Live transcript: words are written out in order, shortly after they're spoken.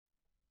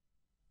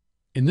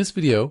In this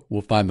video,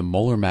 we'll find the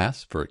molar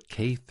mass for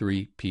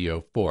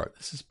K3PO4.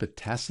 This is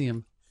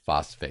potassium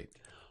phosphate.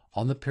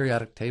 On the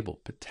periodic table,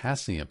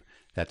 potassium,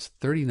 that's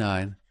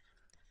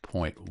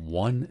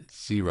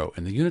 39.10,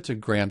 and the units are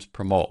grams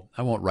per mole.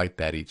 I won't write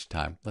that each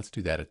time. Let's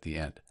do that at the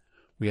end.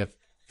 We have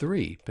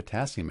 3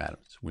 potassium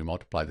atoms. We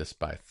multiply this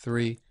by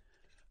 3.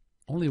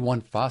 Only 1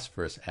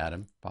 phosphorus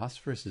atom.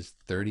 Phosphorus is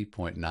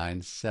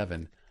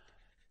 30.97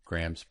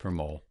 grams per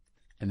mole.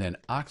 And then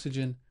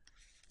oxygen,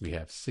 we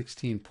have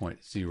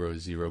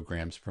 16.00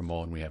 grams per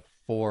mole, and we have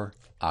 4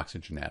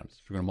 oxygen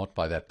atoms. We're going to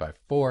multiply that by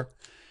 4.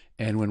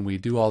 And when we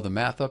do all the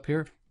math up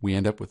here, we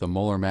end up with a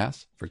molar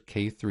mass for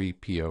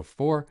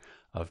K3PO4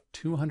 of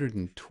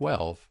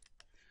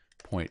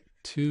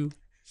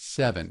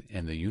 212.27,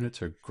 and the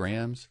units are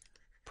grams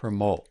per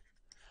mole.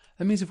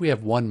 That means if we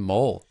have 1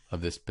 mole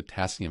of this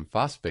potassium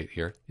phosphate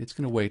here, it's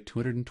going to weigh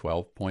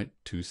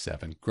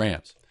 212.27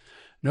 grams.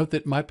 Note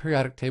that my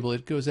periodic table,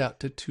 it goes out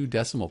to 2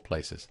 decimal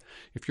places.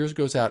 If yours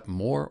goes out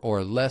more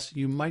or less,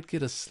 you might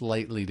get a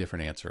slightly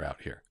different answer out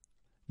here.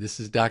 This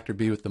is Dr.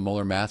 B with the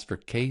molar mass for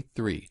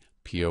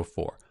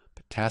K3PO4,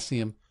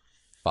 potassium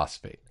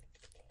phosphate.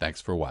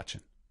 Thanks for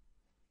watching.